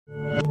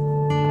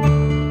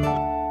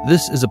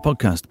This is a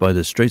podcast by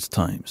The Straits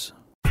Times.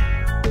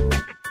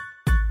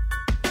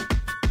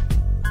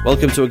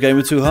 Welcome to A Game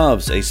of Two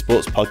Halves, a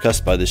sports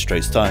podcast by The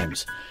Straits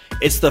Times.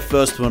 It's the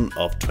first one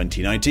of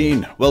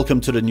 2019. Welcome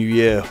to the new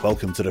year.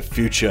 Welcome to the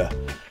future.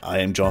 I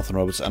am Jonathan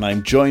Roberts and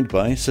I'm joined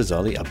by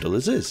Sazali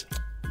Abdulaziz.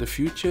 The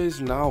future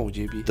is now,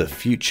 JB. The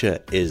future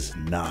is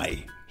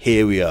nigh.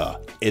 Here we are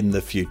in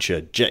the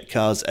future. Jet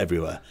cars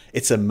everywhere.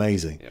 It's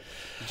amazing.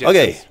 Yep.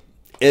 Okay,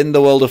 in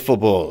the world of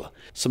football,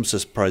 some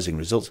surprising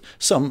results,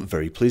 some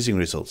very pleasing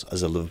results.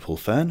 As a Liverpool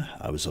fan,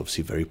 I was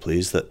obviously very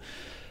pleased that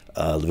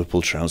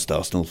Liverpool trounced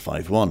Arsenal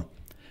 5-1.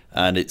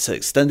 And it's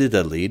extended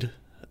their lead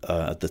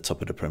at the top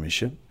of the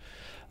Premiership.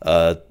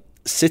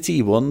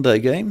 City won their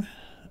game,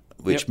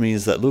 which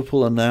means that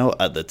Liverpool are now,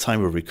 at the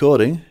time of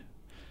recording,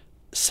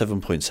 7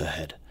 points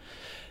ahead.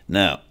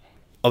 Now,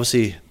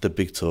 obviously, the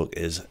big talk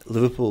is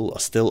Liverpool are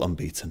still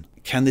unbeaten.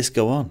 Can this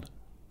go on?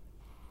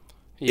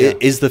 Yeah.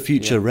 Is the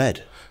future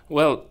red?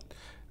 Well,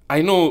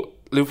 I know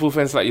Liverpool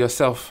fans like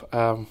yourself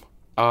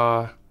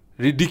are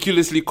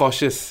ridiculously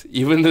cautious,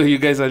 even though you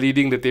guys are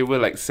leading the table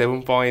like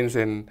 7 points,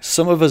 and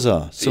some of us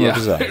are.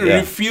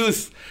 Yeah.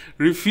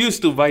 refuse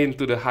to buy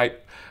into the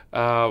hype.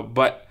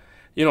 But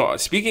you know,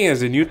 speaking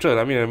as a neutral,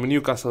 I mean, I'm a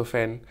Newcastle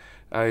fan.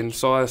 And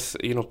saw us,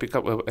 pick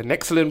up an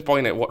excellent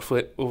point at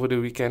Watford over the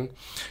weekend.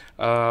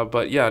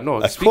 But yeah,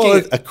 no.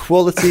 A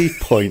quality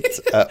point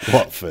at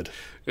Watford.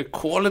 A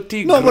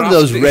quality, not one of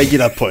those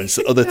regular points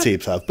that other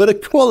teams have, but a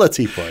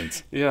quality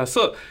point. Yeah,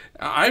 so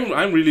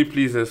I'm really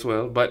pleased as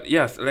well. But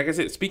yes, like I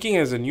said, speaking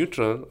as a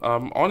neutral,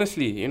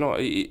 honestly,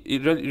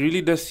 it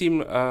really does seem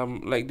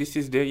like this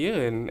is their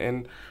year,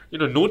 and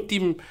no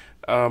team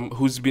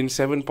who's been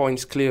 7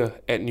 points clear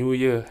at New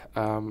Year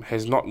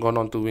has not gone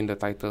on to win the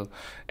title.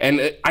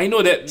 And I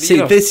know that...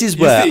 this is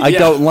where I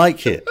don't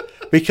like it.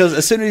 Because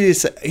as soon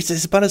as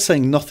it's about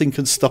saying nothing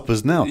can stop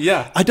us now.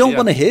 Yeah, I don't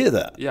want to hear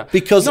that. Yeah.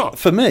 Because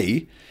for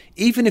me,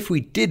 even if we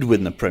did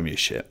win the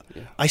Premiership,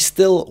 I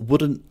still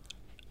wouldn't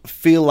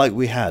feel like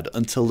we had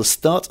until the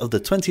start of the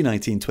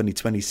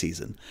 2019-2020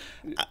 season.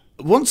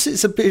 Once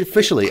it's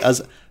officially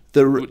as...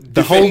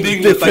 the whole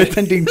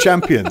defending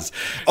champions.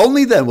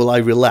 Only then will I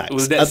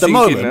relax. At the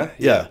moment,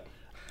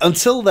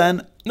 Until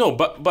then, no.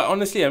 But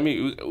honestly, I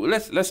mean,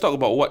 let's talk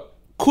about what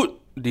could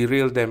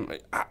derail them.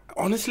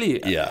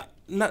 Honestly,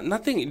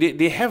 nothing.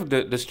 They have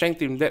the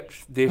strength in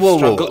depth. They've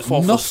struggled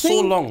for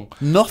so long.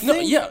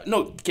 Nothing.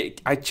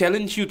 I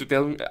challenge you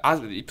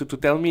to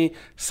tell me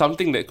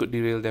something that could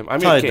derail them. I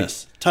mean,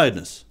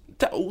 tiredness.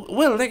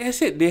 Well, like I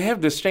said, they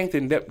have the strength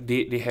in depth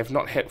they have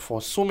not had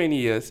for so many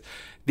years.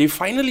 They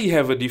finally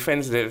have a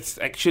defense that's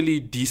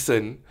actually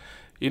decent.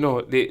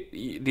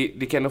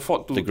 They can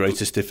afford to... The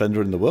greatest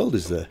defender in the world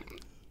is there.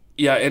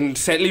 Yeah, and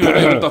sadly, we're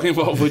not even talking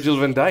about Virgil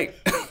van Dijk.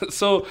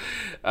 So,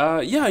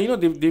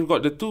 they've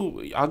got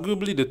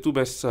arguably the two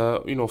best,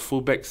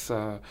 fullbacks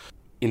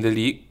in the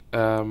league.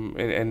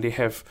 And they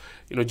have,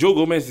 Joe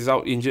Gomez is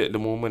out injured at the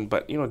moment,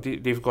 but,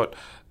 they've got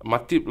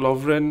Matip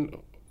Lovren,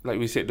 like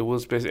we said, the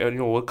world's best,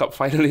 World Cup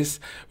finalist.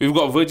 We've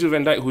got Virgil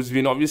van Dijk, who's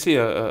been obviously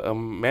a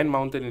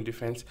man-mountain in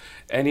defence.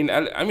 And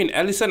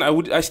Alisson,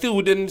 I still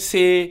wouldn't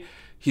say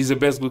he's the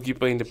best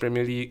goalkeeper in the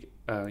Premier League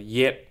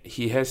yet.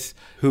 He has...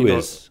 Who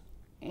is?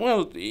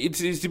 Well,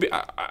 it's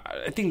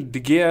I think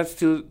De Gea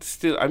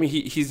still. I mean,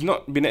 he's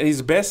not been at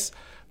his best,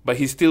 but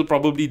he's still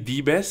probably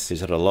the best. He's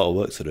had a lot of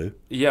work to do.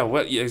 Yeah,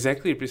 well,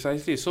 exactly,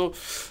 precisely. So,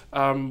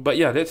 but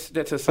yeah, that's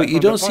a side. But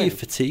you don't see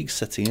fatigue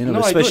setting in,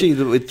 especially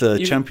with the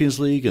Champions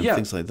League and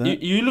things like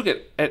that. You look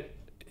at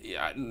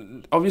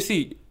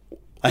obviously.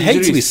 I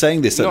hate to be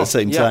saying this at the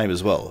same time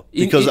as well,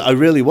 because I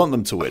really want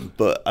them to win,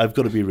 but I've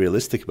got to be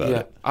realistic about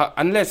it.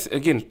 Unless,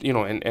 again,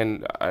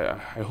 and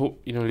I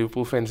hope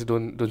Liverpool fans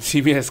don't see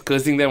me as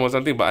cursing them or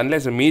something, but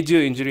unless a major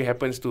injury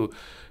happens to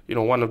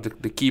one of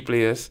the key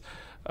players,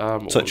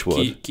 touch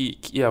wood,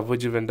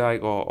 Virgil van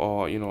Dijk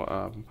or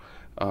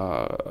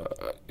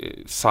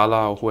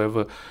Salah or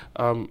whoever,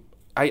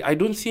 I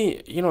don't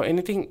see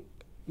anything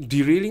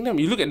derailing them.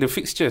 You look at the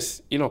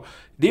fixtures,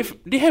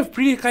 they have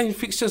pretty kind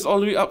fixtures all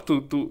the way up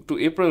to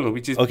April,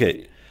 which is...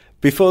 Okay,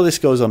 before this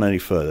goes on any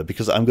further,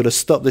 because I'm going to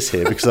stop this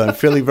here because I'm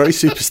feeling very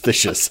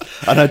superstitious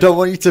and I don't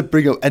want you to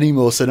bring up any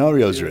more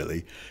scenarios,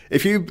 really.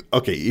 If you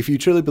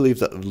truly believe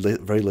that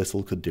very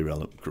little could derail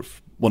them,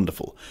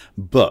 wonderful.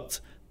 But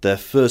their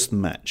first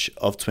match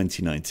of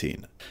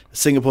 2019,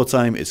 Singapore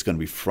time, it's going to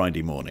be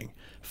Friday morning,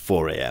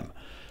 4 a.m.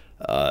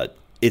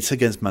 It's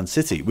against Man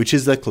City, which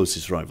is their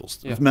closest rivals.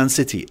 Yeah. Man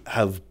City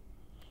have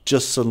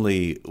just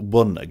suddenly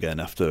won again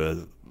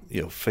after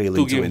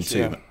failing to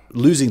win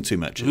losing two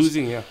matches.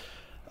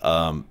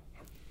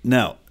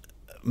 Now,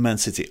 Man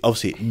City,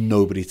 obviously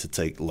nobody to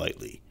take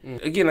lightly.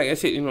 Again, like I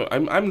said,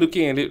 I'm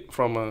looking at it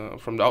from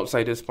the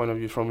outsider's point of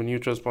view, from a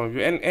neutral's point of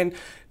view, and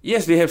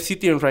yes, they have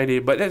City on Friday,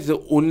 but that's the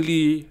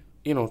only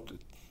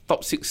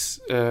top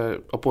six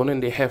opponent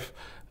they have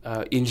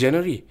in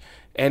January,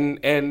 and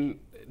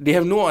they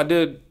have no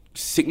other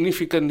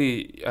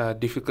significantly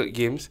difficult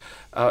games.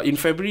 In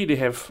February, they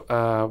have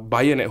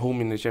Bayern at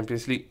home in the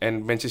Champions League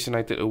and Manchester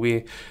United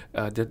away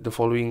the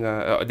following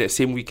that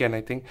same weekend,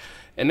 I think.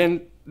 And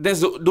then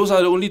those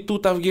are the only 2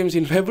 tough games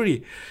in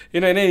February.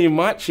 And then in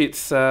March,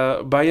 it's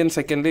Bayern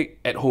second leg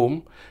at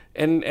home.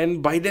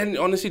 And by then,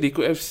 honestly, they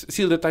could have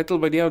sealed the title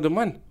by the end of the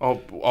month,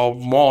 or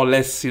more or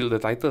less sealed the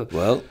title.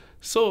 Well,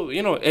 so,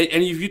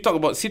 and if you talk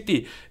about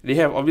City, they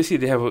have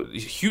a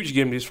huge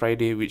game this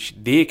Friday, which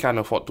they can't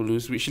afford to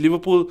lose, which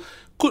Liverpool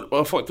could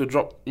afford to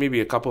drop maybe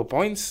a couple of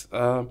points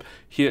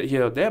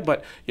here or there.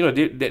 But,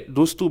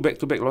 those 2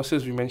 back-to-back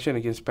losses we mentioned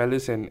against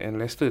Palace and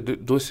Leicester,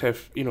 those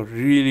have,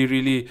 really,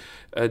 really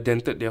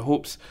dented their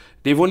hopes.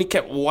 They've only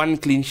kept 1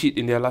 clean sheet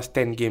in their last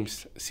 10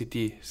 games,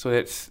 City. So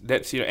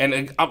that's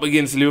and up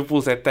against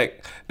Liverpool's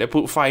attack that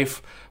put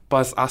 5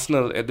 past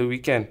Arsenal at the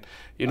weekend.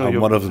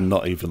 And one of them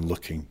not even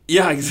looking.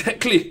 Yeah,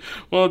 exactly.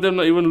 One of them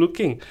not even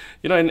looking.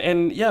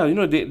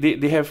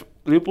 They have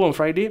Liverpool on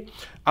Friday,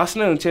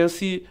 Arsenal and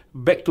Chelsea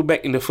back to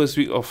back in the first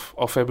week of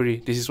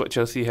February. This is what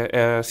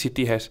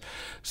City has.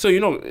 So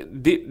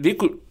they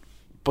could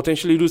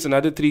potentially lose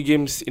another 3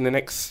 games in the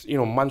next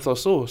month or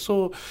so.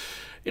 So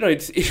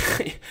it's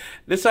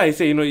that's why I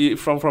say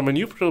from a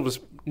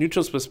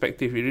neutral's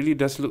perspective, it really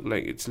does look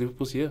like it's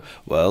Liverpool's year.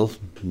 Well,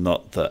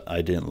 not that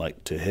I didn't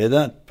like to hear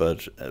that,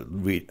 but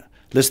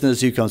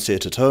listeners, you can't see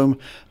it at home,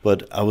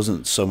 but I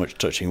wasn't so much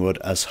touching wood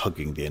as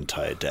hugging the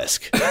entire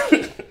desk.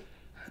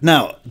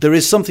 Now, there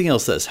is something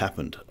else that's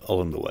happened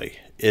along the way,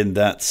 in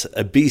that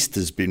a beast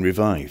has been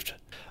revived.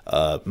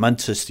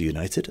 Manchester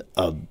United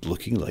are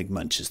looking like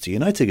Manchester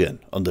United again,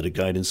 under the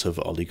guidance of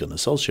Ole Gunnar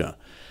Solskjaer.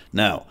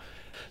 Now,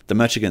 the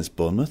match against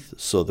Bournemouth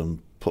saw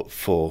them put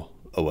 4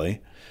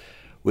 away,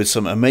 with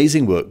some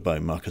amazing work by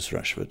Marcus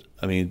Rashford.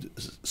 I mean,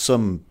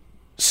 some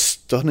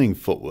stunning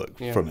footwork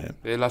from him.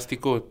 The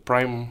Elastico,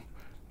 prime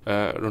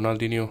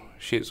Ronaldinho,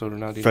 shades of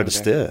Ronaldinho. Fred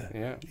Astaire.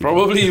 Yeah,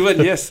 probably even,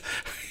 yes.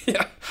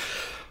 Yeah.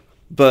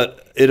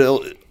 But it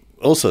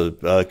also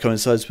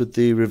coincides with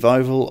the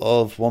revival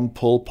of one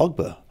Paul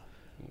Pogba.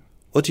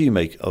 What do you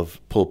make of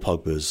Paul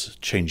Pogba's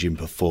changing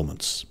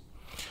performance?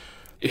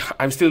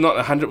 I'm still not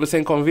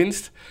 100%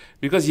 convinced,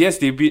 because yes,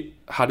 they beat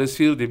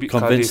Huddersfield, they beat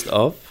Convinced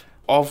Cardiff.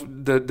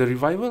 Of the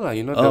revival,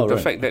 the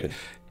fact that,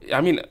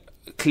 I mean,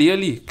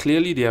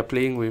 clearly they are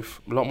playing with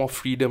a lot more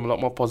freedom, a lot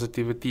more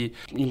positivity.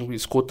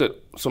 It's quoted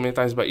so many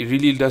times, but it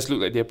really does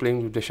look like they're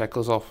playing with the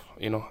shackles off,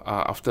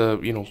 after,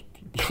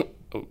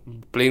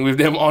 playing with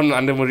them on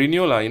under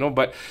Mourinho,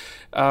 But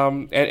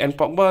and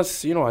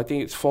Pogba's, I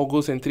think it's 4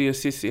 goals and 3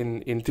 assists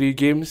in 3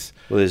 games.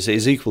 Well, it's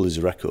equal his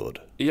record.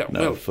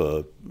 Yeah,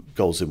 for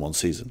goals in one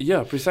season.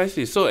 Yeah,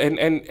 precisely. So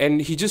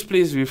and he just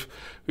plays with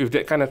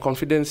that kind of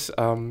confidence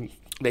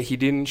that he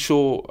didn't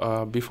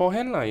show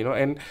beforehand,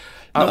 And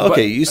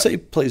you say he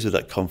plays with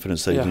that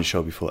confidence that he didn't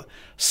show before.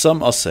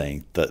 Some are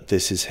saying that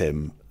this is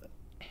him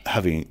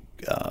having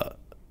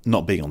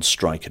not being on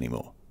strike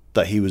anymore.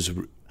 That he was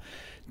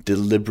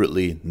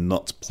deliberately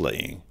not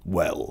playing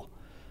well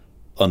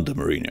under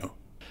Mourinho.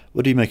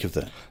 What do you make of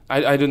that?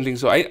 I don't think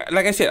so.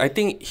 Like I said, I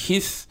think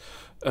his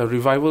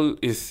revival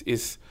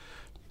is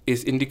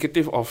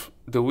indicative of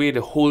the way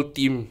the whole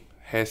team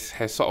has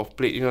sort of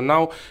played.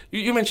 Now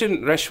you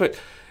mentioned Rashford.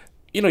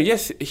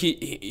 Yes,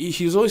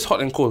 he's always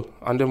hot and cold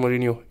under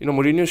Mourinho.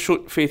 Mourinho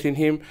showed faith in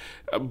him,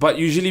 but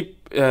usually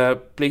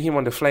playing him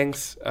on the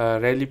flanks,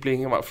 rarely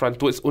playing him up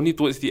front. Only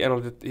towards the end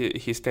of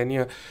his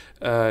tenure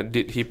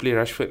did he play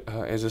Rashford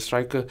as a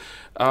striker.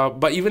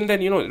 But even then,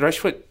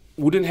 Rashford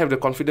wouldn't have the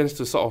confidence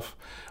to sort of.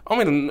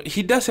 I mean,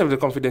 he does have the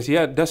confidence. He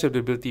does have the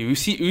ability. We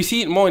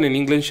see it more in an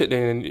England shirt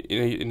than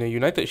in a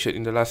United shirt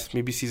in the last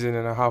maybe season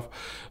and a half.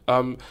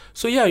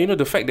 So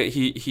the fact that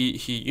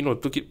he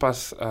took it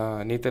past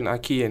Nathan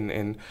Ake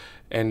and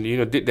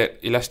did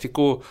that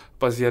elastico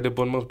past the other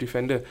Bournemouth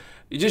defender.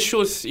 It just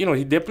shows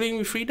they're playing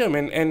with freedom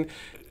and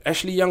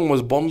Ashley Young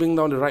was bombing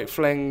down the right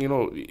flank.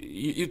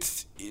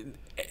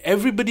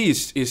 Everybody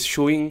is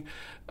showing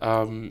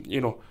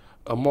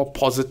a more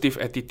positive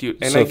attitude.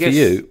 And so I guess, for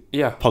you,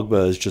 yeah,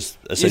 Pogba has just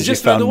essentially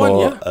found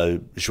more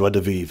joie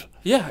de vivre.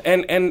 Yeah,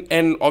 and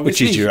obviously,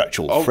 which is your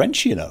actual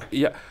French,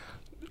 Yeah,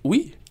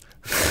 oui.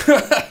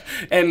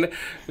 And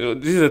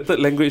this is the third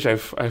language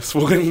I've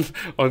spoken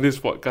on this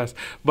podcast.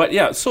 But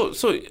yeah, so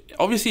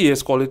obviously he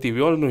has quality.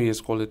 We all know he has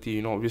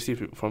quality. Obviously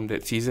from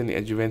that season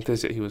at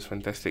Juventus that he was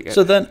fantastic at.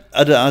 So then,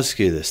 I'd ask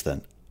you this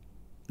then: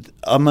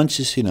 are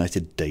Manchester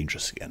United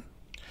dangerous again?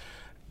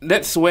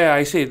 That's where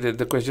I say that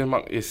the question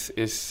mark is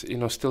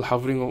still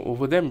hovering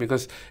over them,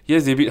 because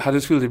yes, they beat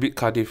Huddersfield, they beat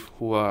Cardiff,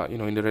 who are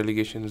in the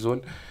relegation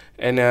zone,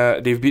 and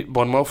they've beat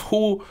Bournemouth,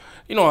 who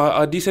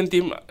are a decent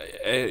team,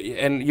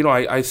 and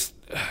I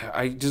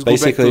I just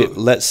basically go back to,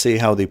 let's see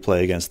how they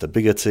play against a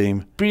bigger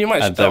team. pretty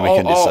much, and then we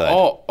can decide.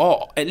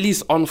 Or at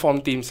least on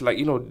form teams, like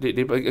they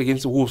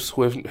against Wolves,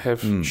 who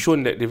have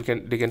shown that they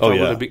can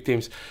trouble the big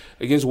teams,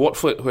 against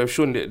Watford, who have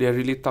shown that they are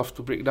really tough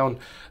to break down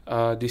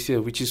this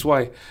year. Which is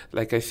why,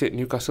 like I said,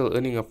 Newcastle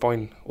earning a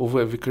point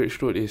over at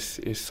Vicarage Road is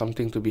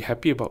something to be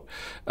happy about.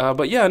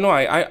 But yeah, no,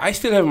 I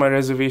still have my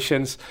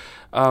reservations.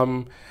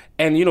 And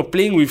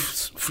playing with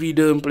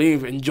freedom,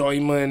 playing with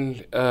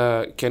enjoyment,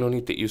 can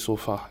only take you so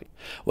far.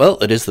 Well,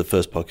 it is the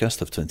first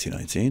podcast of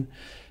 2019,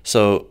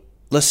 so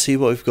let's see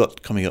what we've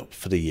got coming up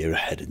for the year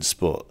ahead in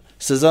sport.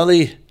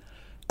 Sazali,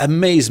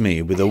 amaze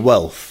me with a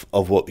wealth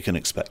of what we can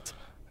expect.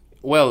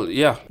 Well,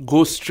 yeah,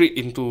 go straight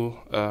into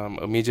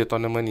a major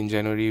tournament in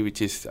January,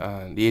 which is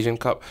the Asian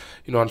Cup.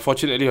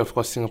 Unfortunately, of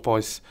course, Singapore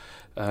is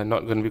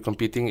not going to be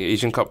competing in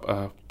Asian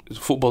Cup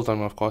football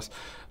tournament, of course.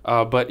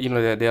 But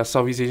there are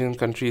Southeast Asian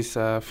countries,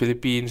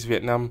 Philippines,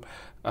 Vietnam,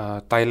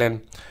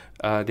 Thailand.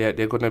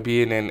 They're going to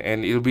be in,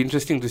 and it'll be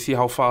interesting to see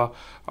how far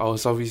our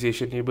Southeast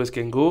Asian neighbours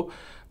can go.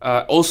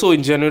 Also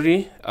in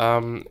January,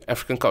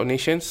 African Cup of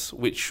Nations,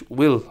 which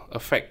will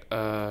affect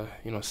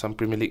some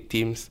Premier League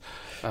teams.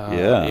 And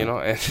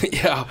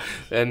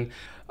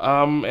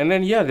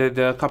then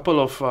there are a couple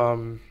of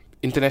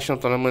international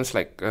tournaments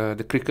like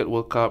the Cricket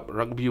World Cup,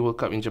 Rugby World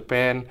Cup in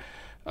Japan,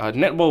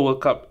 Netball World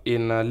Cup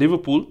in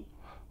Liverpool,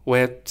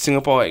 where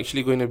Singapore are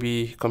actually going to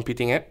be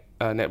competing at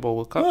Netball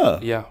World Cup. Oh.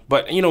 Yeah,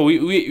 but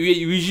we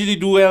usually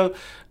do well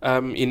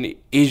in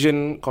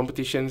Asian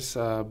competitions,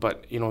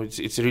 but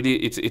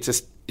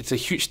it's a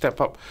huge step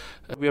up.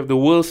 We have the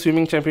World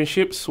Swimming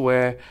Championships,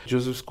 where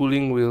Joseph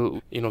Schooling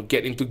will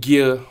get into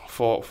gear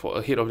for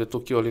ahead of the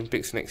Tokyo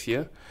Olympics next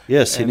year.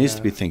 Yes, he needs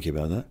to be thinking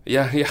about that.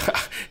 Yeah,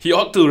 he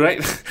ought to,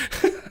 right?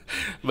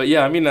 But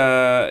yeah, I mean,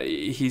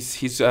 he's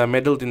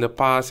medaled in the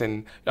past,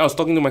 and I was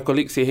talking to my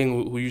colleague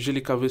Seheng, who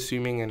usually covers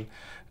swimming, and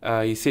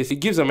he says it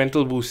gives a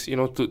mental boost,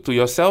 to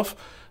yourself,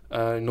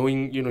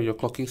 knowing you're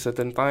clocking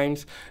certain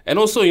times, and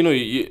also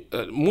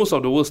most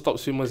of the world's top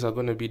swimmers are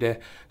going to be there.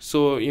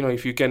 So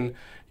if you can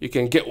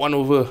get one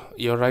over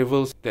your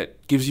rivals,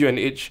 that gives you an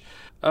edge.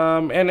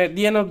 And at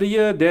the end of the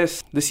year,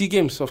 there's the SEA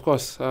Games, of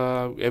course,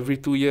 every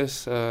 2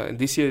 years.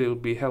 This year it will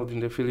be held in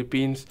the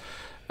Philippines.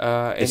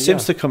 It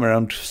seems to come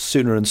around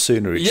sooner and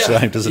sooner each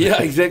time, doesn't it?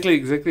 Yeah,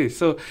 exactly.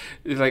 So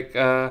it's like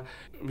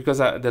because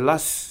the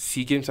last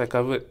SEA Games I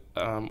covered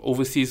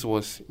overseas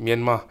was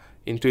Myanmar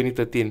in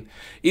 2013.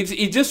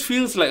 It just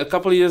feels like a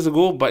couple of years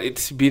ago, but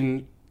it's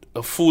been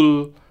a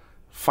full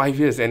 5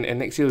 years, and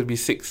next year will be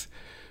 6.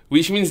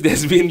 Which means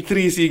there's been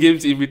 3 SEA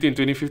Games in between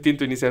 2015,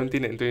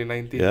 2017 and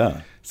 2019.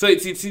 Yeah. So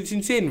it's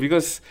insane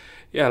because,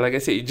 like I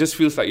said, it just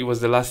feels like it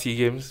was the last SEA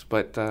Games,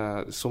 but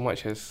so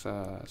much has...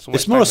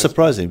 it's more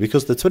surprising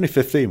because the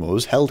 2015 one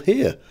was held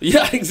here.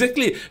 Yeah,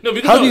 exactly. No,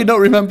 because how do you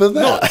not remember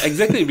that? No,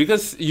 exactly,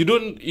 because you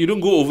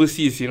don't go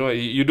overseas,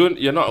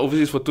 you're not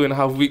overseas for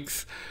 2.5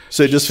 weeks.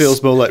 So it just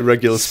feels more like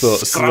regular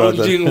sports.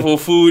 Scrounging for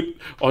food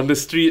on the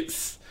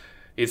streets.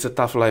 It's a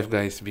tough life,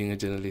 guys, being a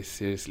journalist,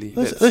 seriously.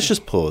 Let's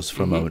just pause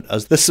for a moment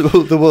as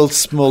the world's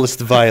smallest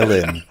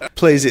violin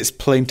plays its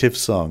plaintive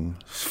song.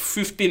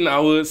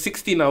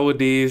 16-hour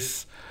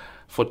days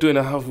for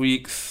 2.5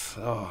 weeks.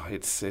 Oh,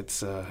 it's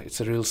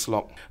a real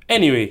slog.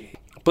 Anyway,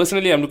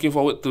 personally, I'm looking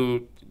forward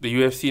to the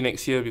UFC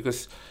next year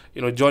because,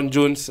 John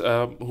Jones,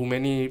 who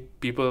many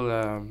people...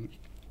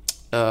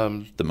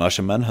 the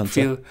Martian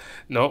Manhunter?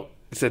 No,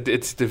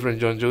 it's different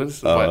John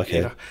Jones. Oh, but,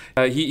 okay.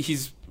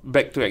 He's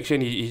back to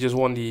action. He just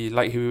won the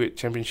light heavyweight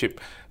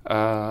championship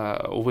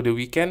over the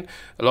weekend.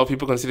 A lot of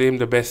people consider him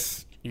the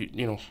best,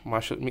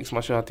 mixed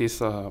martial artist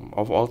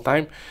of all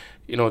time.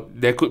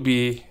 There could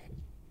be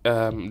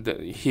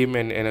him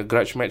and a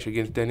grudge match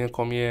against Daniel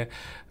Cormier.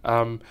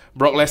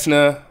 Brock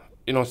Lesnar,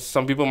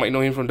 some people might know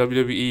him from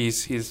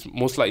WWE. He's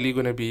most likely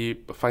going to be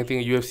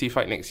fighting a UFC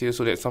fight next year,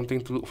 so that's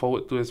something to look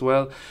forward to as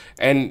well.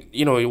 And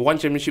one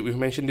championship, we've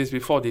mentioned this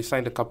before, they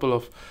signed a couple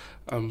of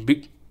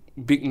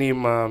big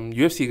name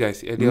UFC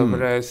guys, Eddie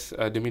Alvarez,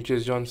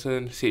 Demetrius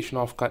Johnson, Sage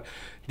Northcutt.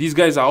 These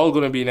guys are all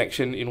going to be in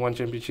action in one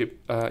championship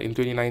in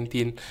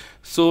 2019.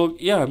 So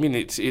yeah, I mean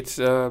it's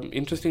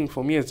interesting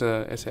for me as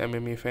an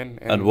MMA fan.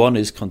 And one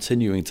is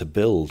continuing to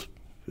build.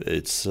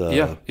 It's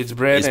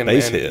brand and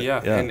base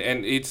here.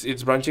 And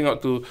it's branching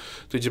out to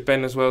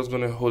Japan as well. It's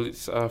going to hold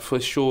its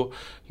first show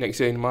next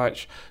year in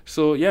March.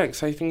 So yeah,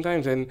 exciting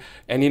times. And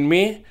in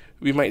May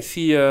we might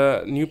see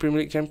new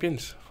Premier League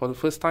champions for the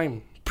first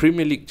time.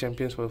 Premier League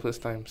champions for the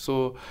first time.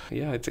 So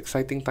yeah, it's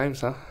exciting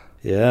times, huh?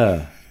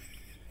 Yeah.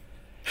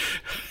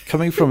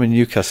 Coming from a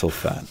Newcastle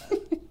fan.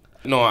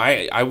 No,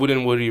 I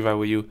wouldn't worry if I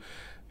were you.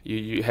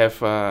 You have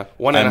 1.5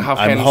 hands.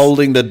 I'm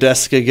holding the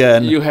desk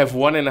again. You have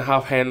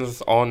 1.5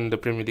 hands on the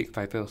Premier League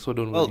title, so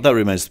don't worry. Well, that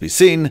remains to be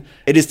seen.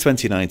 It is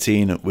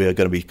 2019. We are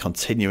going to be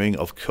continuing,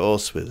 of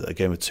course, with A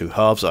Game of Two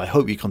Halves. I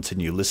hope you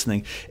continue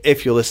listening.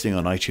 If you're listening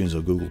on iTunes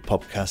or Google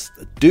Podcasts,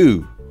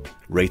 do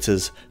rate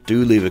us,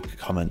 do leave a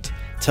comment,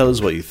 tell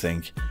us what you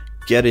think,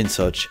 get in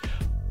touch.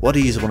 What do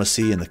you want to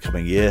see in the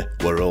coming year?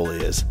 We're all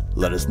ears.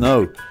 Let us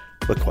know.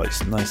 We're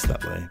quite nice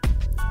that way.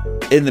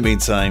 In the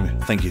meantime,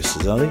 thank you,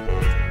 Sazali.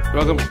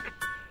 Welcome.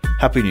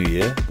 Happy New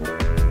Year.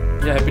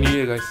 Yeah, Happy New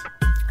Year, guys.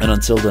 And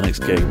until the next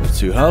Game of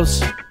Two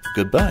Halves,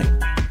 goodbye.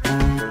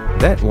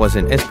 That was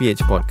an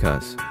SPH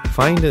podcast.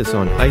 Find us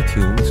on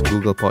iTunes,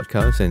 Google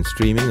Podcasts, and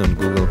streaming on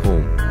Google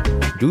Home.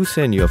 Do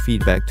send your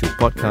feedback to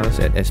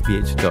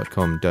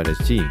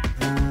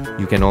podcast@sph.com.sg.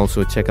 You can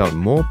also check out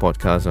more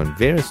podcasts on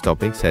various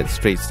topics at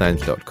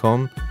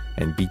straitstimes.com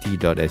and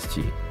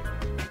bt.sg.